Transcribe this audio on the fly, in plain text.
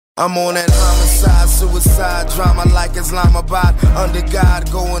I'm on that homicide, suicide drama like Islamabad. Under God,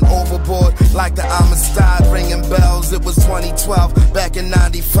 going overboard like the Amistad. Ringing bells, it was 2012, back in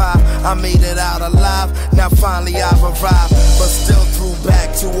 95. I made it out alive, now finally I've arrived. But still threw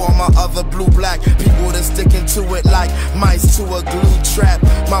back to all my other blue-black people that's sticking to it like mice to a glue trap.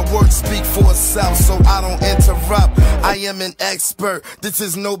 My words speak for itself, so I don't interrupt. I am an expert, this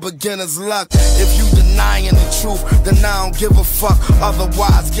is no beginner's luck. If you denying the truth, then I don't give a fuck.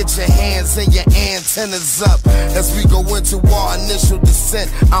 Otherwise, get your hands and your antennas up. As we go into our initial descent,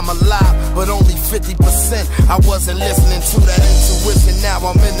 I'm alive, but only 50%. I wasn't listening to that intuition, now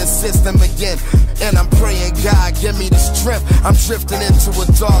I'm in the system again. And I'm praying, God, give me the strength. I'm drifting into a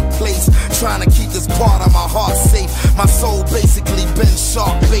dark place, trying to keep this part of my heart safe. My soul basically been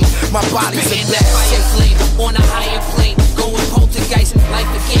shark bait. My body's in that fire flame, on a higher plane. Going poltergeist, like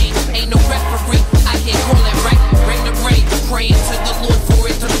the game. Ain't no referee, I can't call it right. Bring the rain, praying to the Lord for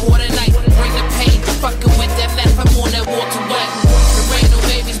it to pour tonight. Bring the pain, fucking with that meth, I'm on that water wet. There ain't no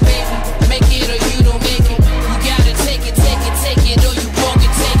babies, baby. Make it or you don't make it. You gotta take it, take it, take it, or you won't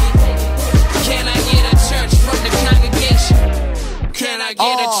get taken. Can I get a church from the congregation? Can I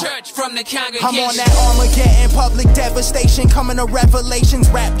get a church from the congregation? I'm on that Armageddon, public devastation, coming to revelations.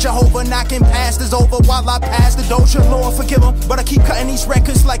 Rap Jehovah knocking pastors over while I pass the doja. Lord forgive them, but I keep cutting these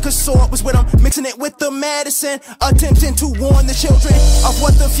records like a sword was with them, mixing it with the medicine, attempting to warn the children of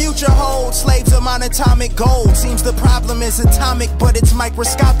what the future holds. Slaves of monatomic gold. Seems the problem is atomic, but it's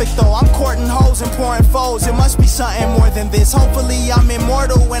microscopic though. I'm courting hoes and pouring foes. It must be something more than this. Hopefully I'm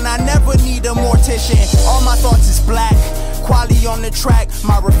immortal and I never need a mortician. All my thoughts is black. Kweli on the track,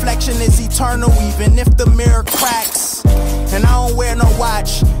 my reflection is eternal even if the mirror cracks. And I don't wear no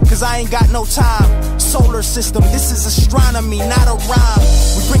watch, cause I ain't got no time. Solar system, this is astronomy, not a rhyme.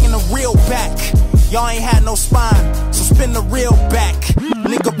 We bringing the real back, y'all ain't had no spine. So spin the real back,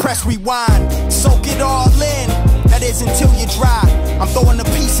 nigga press rewind. Soak it all in, that is until you dry. I'm throwing a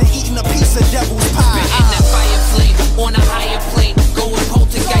piece and eating a piece of devil's pie. In that fire flame, on a higher plane. Going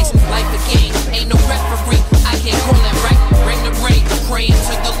poltergeist, like the game. Ain't no referee, I can't call it right. Bring the rain, praying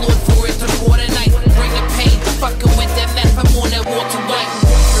to the Lord for it to pour tonight. Bring the pain, fucking with that meth, I'm on that water white.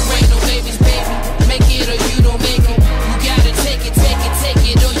 There ain't no babies, baby. Make it or you don't make it. You gotta take it, take it, take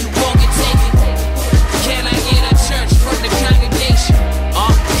it, or you won't get taken. Can I get a church from the congregation?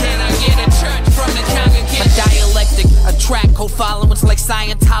 Can I get a church from the congregation? A dialectic, a track, co-followers like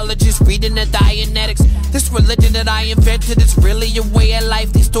Scientologists reading the Dianetics. This religion that I invented is really a way of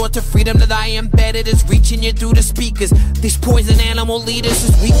life. These thoughts of freedom that I embedded is reaching you through the speakers. These poison animal leaders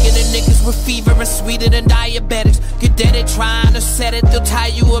is weaker than niggas with fever and sweeter than diabetics. Get dead at trying to set it, they'll tie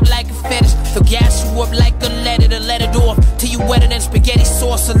you up like a fetish. They'll gas you up like a letter and let it off till you wetter than spaghetti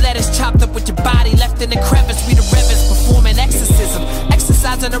sauce or lettuce chopped up with your body left in the crevice. We the reverends performing exorcism,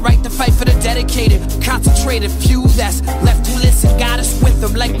 exercising the right to fight for the dedicated. Concentrated few that's left to listen. God is with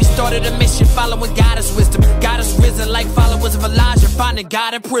them like we started a mission, following God is wisdom. God is risen like followers of Elijah, finding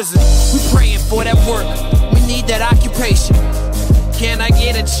God in prison. We praying for that work, we need that occupation. Can I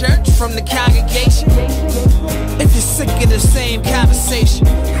get a church from the congregation? If you're sick of the same conversation,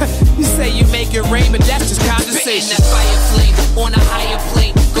 you say you make it rain, but that's just conversation.